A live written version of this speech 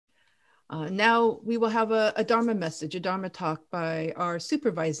Now we will have a Dharma message, a Dharma talk by our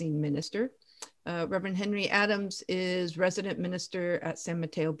supervising minister. Reverend Henry Adams is resident minister at San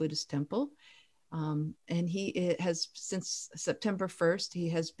Mateo Buddhist Temple. And he has, since September 1st, he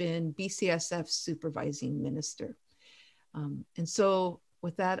has been BCSF's supervising minister. And so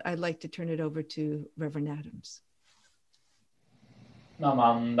with that, I'd like to turn it over to Reverend Adams.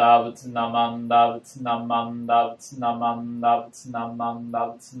 Namandavts, namandavts, namandavts, namandavts,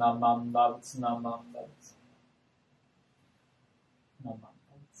 namandavts, namandavts, namandavts.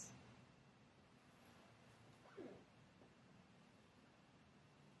 Namandavts.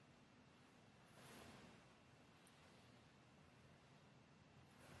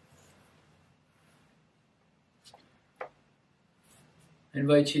 I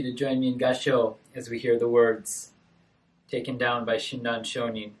invite you to join me in Gassho as we hear the words taken down by Shinran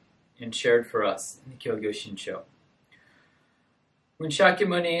Shonin and shared for us in the Kyogyo Shinsho. When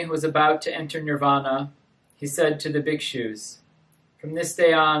Shakyamuni was about to enter Nirvana, he said to the bhikshus, "From this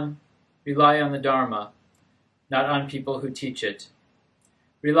day on, rely on the Dharma, not on people who teach it.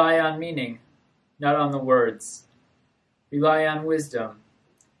 Rely on meaning, not on the words. Rely on wisdom,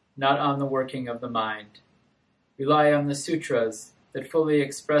 not on the working of the mind. Rely on the sutras that fully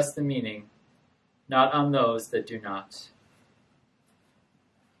express the meaning, not on those that do not."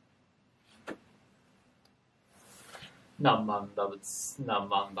 Namandavats,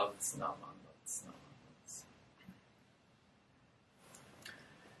 namandavats, namandavats, namandavats.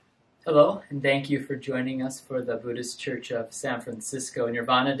 Hello, and thank you for joining us for the Buddhist Church of San Francisco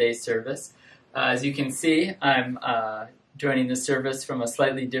Nirvana Day service. As you can see, I'm joining the service from a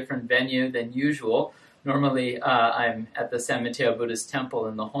slightly different venue than usual. Normally, I'm at the San Mateo Buddhist Temple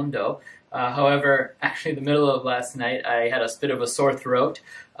in the Hondo. However, actually, the middle of last night, I had a bit of a sore throat,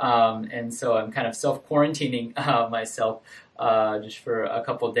 and so I'm kind of self-quarantining myself just for a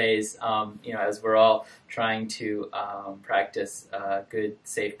couple days, as we're all trying to practice good,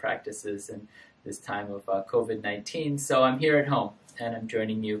 safe practices in this time of COVID-19. So I'm here at home, and I'm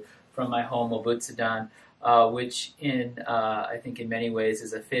joining you from my home, Obutsudan, which I think in many ways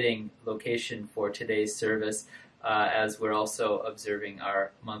is a fitting location for today's service, as we're also observing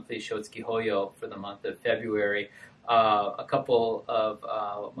our monthly Shotsuki Hoyo for the month of February. A couple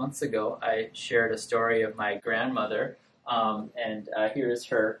of months ago, I shared a story of my grandmother, and here is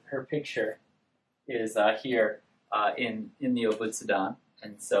her picture is here in the Obutsudan,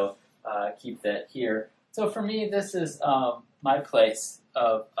 and so keep that here. So for me, this is my place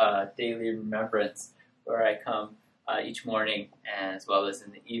of daily remembrance, where I come each morning as well as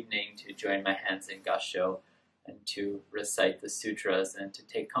in the evening to join my hands in Gassho and to recite the sutras and to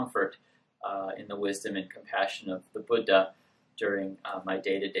take comfort in the wisdom and compassion of the Buddha during my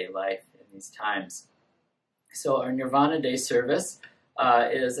day-to-day life in these times. So our Nirvana Day service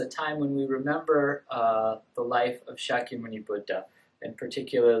is a time when we remember the life of Shakyamuni Buddha, and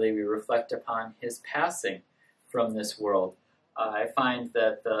particularly we reflect upon his passing from this world. I find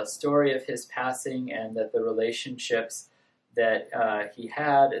that the story of his passing and that the relationships that he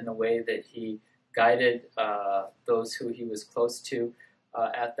had and the way that he guided those who he was close to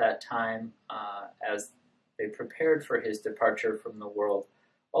at that time as they prepared for his departure from the world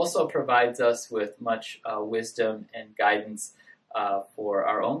also provides us with much wisdom and guidance for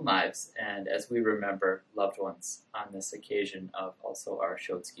our own lives, and as we remember loved ones on this occasion of also our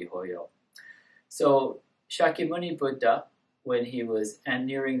Shotsuki Hoyo. So Shakyamuni Buddha, when he was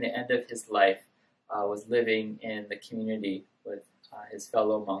nearing the end of his life, was living in the community with his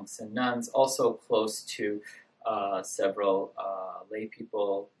fellow monks and nuns, also close to several lay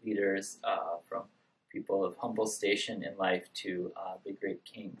people, leaders, from people of humble station in life to the great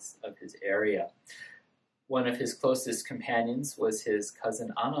kings of his area. One of his closest companions was his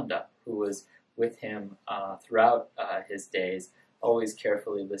cousin Ananda, who was with him throughout his days, always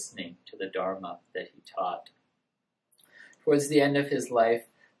carefully listening to the Dharma that he taught. Towards the end of his life,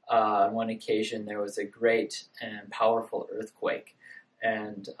 on one occasion, there was a great and powerful earthquake.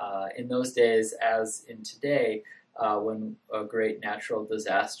 And in those days, as in today, when a great natural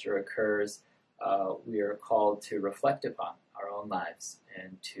disaster occurs, we are called to reflect upon our own lives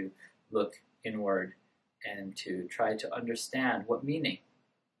and to look inward and to try to understand what meaning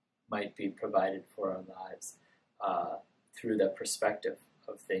might be provided for our lives through the perspective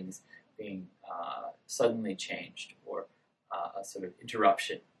of things being suddenly changed or a sort of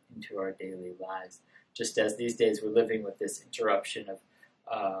interruption into our daily lives. Just as these days we're living with this interruption of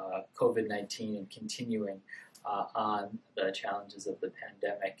COVID-19 and continuing on the challenges of the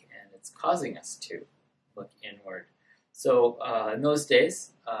pandemic, and it's causing us to look inward. So in those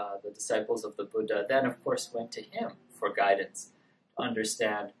days, the disciples of the Buddha then, of course, went to him for guidance to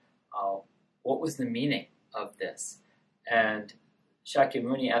understand what was the meaning of this? And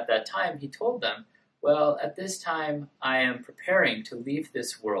Shakyamuni at that time, he told them, well, at this time I am preparing to leave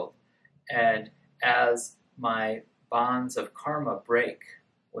this world, and as my bonds of karma break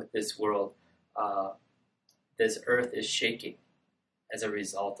with this world, this earth is shaking as a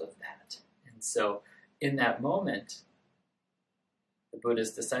result of that. And so in that moment, the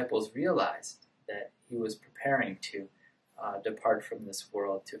Buddha's disciples realized that he was preparing to depart from this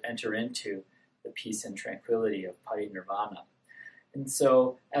world, to enter into the peace and tranquility of parinirvana. And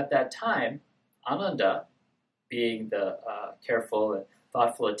so at that time, Ananda, being the careful and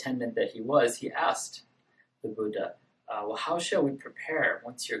thoughtful attendant that he was, he asked the Buddha, well, how shall we prepare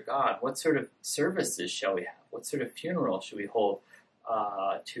once you're gone? What sort of services shall we have? What sort of funeral should we hold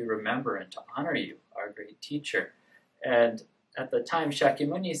to remember and to honor you, our great teacher? And at the time,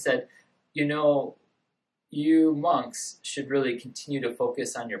 Shakyamuni said, you know, you monks should really continue to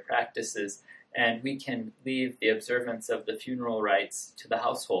focus on your practices, and we can leave the observance of the funeral rites to the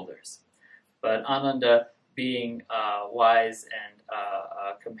householders. But Ananda, being wise and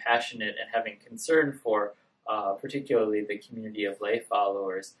compassionate and having concern for particularly the community of lay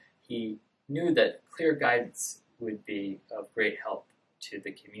followers, he knew that clear guidance would be of great help to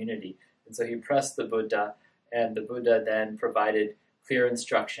the community. And so he pressed the Buddha, and the Buddha then provided clear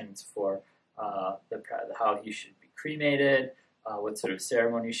instructions for how he should be cremated, what sort of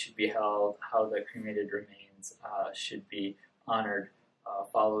ceremony should be held, how the cremated remains should be honored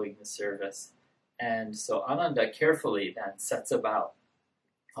following the service. And so Ananda carefully then sets about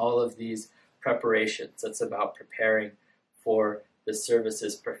all of these preparations. It's about preparing for the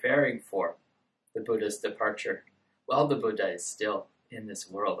services, preparing for the Buddha's departure. While the Buddha is still in this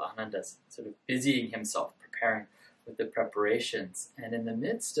world, Ananda's sort of busying himself, preparing with the preparations. And in the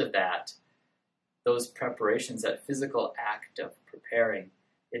midst of that, those preparations, that physical act of preparing,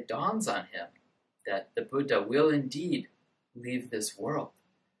 it dawns on him that the Buddha will indeed leave this world.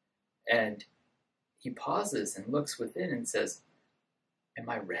 And he pauses and looks within and says, am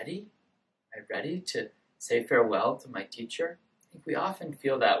I ready? Am I ready to say farewell to my teacher? I think we often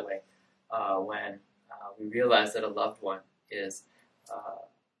feel that way when we realize that a loved one is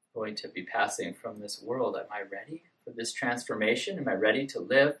going to be passing from this world. Am I ready for this transformation? Am I ready to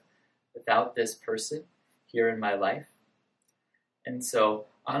live without this person here in my life? And so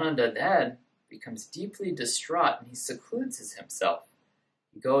Ananda then becomes deeply distraught, and he secludes himself.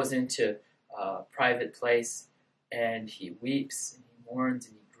 He goes into a private place, and he weeps, and he mourns,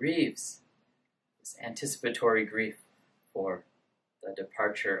 and he grieves, this anticipatory grief for the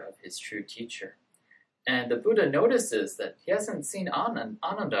departure of his true teacher. And the Buddha notices that he hasn't seen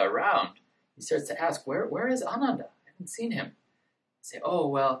Ananda around. He starts to ask, where is Ananda? I haven't seen him. Say, oh,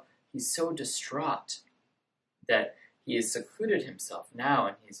 well, he's so distraught that he has secluded himself now,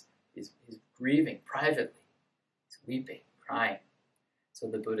 and he's grieving privately. He's weeping, crying. So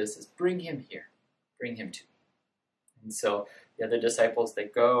the Buddha says, bring him here. Bring him to me. And so the other disciples, they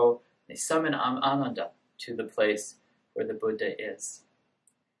go, they summon Ananda to the place where the Buddha is.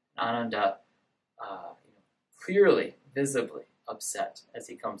 Ananda, clearly, visibly upset as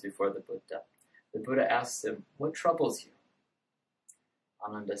he comes before the Buddha. The Buddha asks him, what troubles you?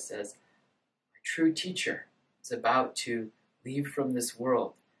 Ananda says, my true teacher is about to leave from this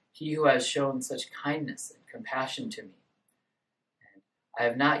world, he who has shown such kindness and compassion to me. And I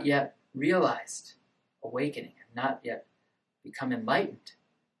have not yet realized awakening, I have not yet become enlightened.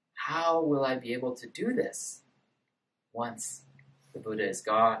 How will I be able to do this once the Buddha is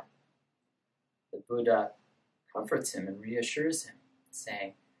gone? The Buddha comforts him and reassures him,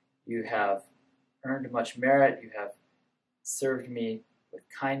 saying, you have earned much merit, you have served me with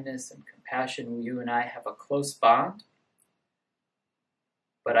kindness and compassion. You and I have a close bond,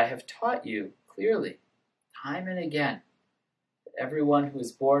 but I have taught you clearly, time and again, that everyone who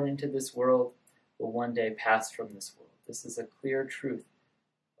is born into this world will one day pass from this world. This is a clear truth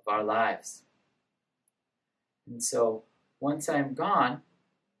of our lives. And so, once I am gone,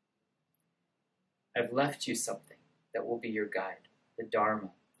 I've left you something that will be your guide, the Dharma.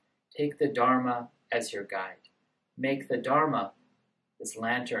 Take the Dharma as your guide. Make the Dharma this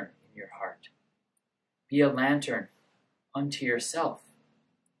lantern in your heart. Be a lantern unto yourself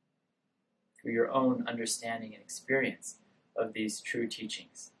through your own understanding and experience of these true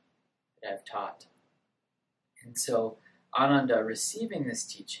teachings that I've taught. And so Ananda, receiving this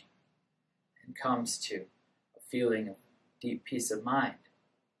teaching, and comes to a feeling of deep peace of mind.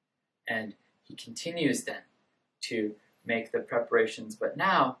 And he continues then to make the preparations, but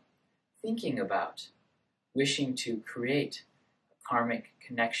now thinking about wishing to create a karmic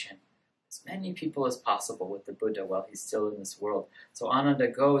connection as many people as possible with the Buddha while he's still in this world. So Ananda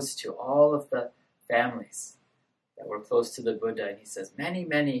goes to all of the families that were close to the Buddha, and he says, many,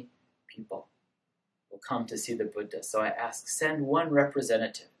 many people will come to see the Buddha. So I ask, send one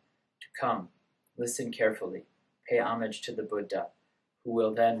representative to come, listen carefully, pay homage to the Buddha, who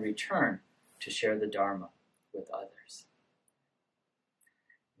will then return to share the Dharma with others.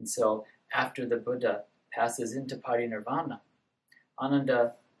 And so after the Buddha passes into parinirvana,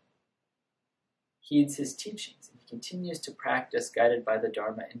 Ananda heeds his teachings, and he continues to practice guided by the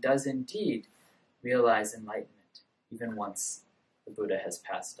Dharma and does indeed realize enlightenment even once the Buddha has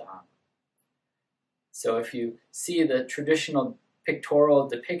passed on. So if you see the traditional pictorial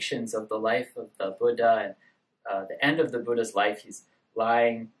depictions of the life of the Buddha and the end of the Buddha's life, he's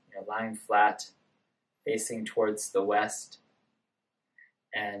lying flat, facing towards the west,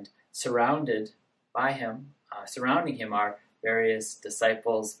 and surrounding him are various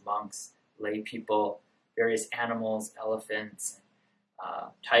disciples, monks, lay people, various animals, elephants,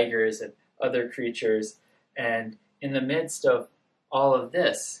 tigers, and other creatures. And in the midst of all of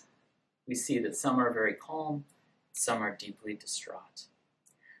this, we see that some are very calm, some are deeply distraught.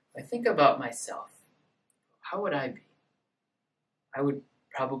 If I think about myself, how would I be? I would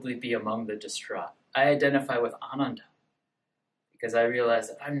probably be among the distraught. I identify with Ananda because I realize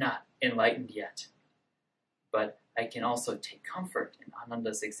that I'm not enlightened yet, but I can also take comfort in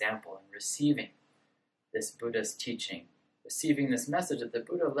Ananda's example and receiving this Buddha's teaching, receiving this message that the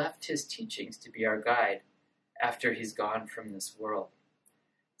Buddha left his teachings to be our guide after he's gone from this world.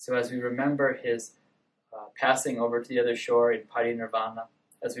 So as we remember his passing over to the other shore in parinirvana,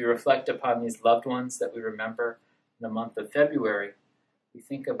 as we reflect upon these loved ones that we remember in the month of February, we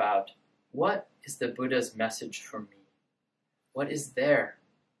think about, what is the Buddha's message for me? What is their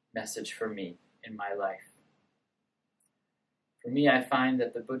message for me in my life? For me, I find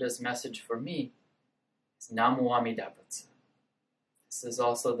that the Buddha's message for me is Namo Amida Butsu. This is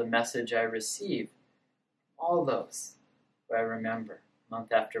also the message I receive from all those who I remember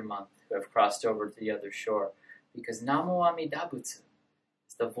month after month who have crossed over to the other shore, because Namo Amida Butsu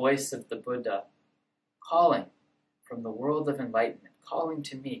is the voice of the Buddha calling from the world of enlightenment, calling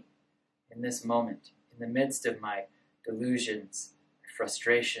to me in this moment, in the midst of my delusions, my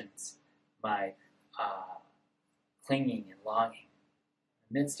frustrations, my clinging and longing.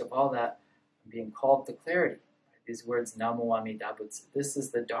 In the midst of all that, I'm being called to clarity by these words, Namo Amida Butsu. This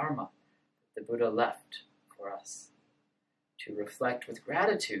is the Dharma that the Buddha left for us, to reflect with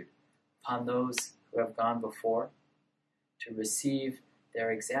gratitude upon those who have gone before, to receive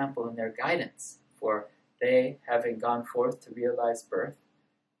their example and their guidance, for they, having gone forth to realize birth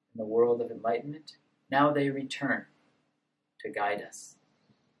in the world of enlightenment, now they return to guide us.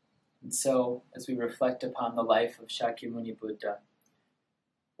 And so, as we reflect upon the life of Shakyamuni Buddha,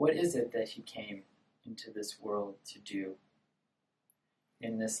 what is it that he came into this world to do?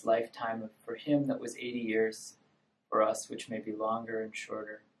 In this lifetime, for him that was 80 years, for us which may be longer and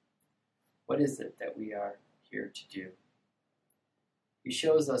shorter, what is it that we are here to do? He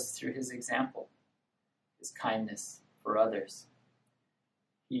shows us through his example, his kindness for others.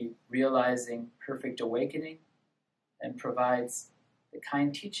 He, realizing perfect awakening, and provides the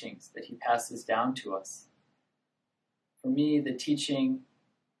kind teachings that he passes down to us. For me, the teaching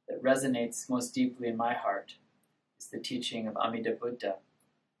that resonates most deeply in my heart is the teaching of Amida Buddha,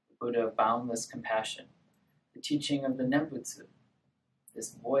 the Buddha of boundless compassion, the teaching of the Nembutsu,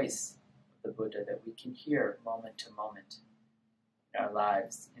 this voice of the Buddha that we can hear moment to moment in our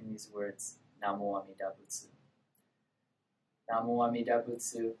lives in these words, Namo Amida Butsu. Namo Amida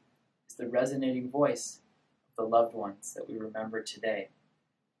Butsu is the resonating voice of the loved ones that we remember today.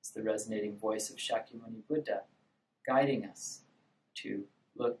 It's the resonating voice of Shakyamuni Buddha, guiding us to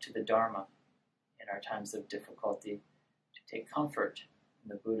look to the Dharma in our times of difficulty, to take comfort in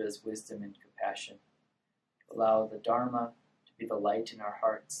the Buddha's wisdom and compassion, to allow the Dharma to be the light in our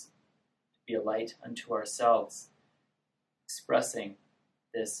hearts, to be a light unto ourselves, expressing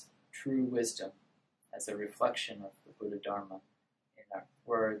this true wisdom as a reflection of the Buddha Dharma in our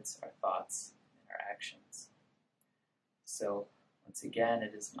words, our thoughts, and our actions. So, once again,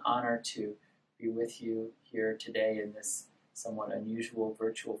 it is an honor to be with you here today in this somewhat unusual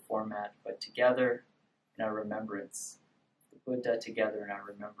virtual format, but together in our remembrance of the Buddha, together in our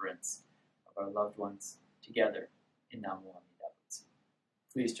remembrance of our loved ones, together in Namo Amida Butsu.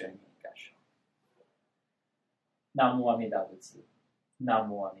 Please join me in Gassho. Namo Amida Butsu.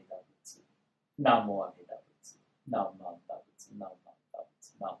 Namo Amida Butsu. Namo Amida Butsu. Namo Amida Butsu. Namo Amida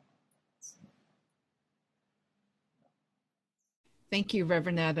Butsu. Namo Amida Butsu. Thank you,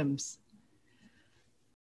 Reverend Adams.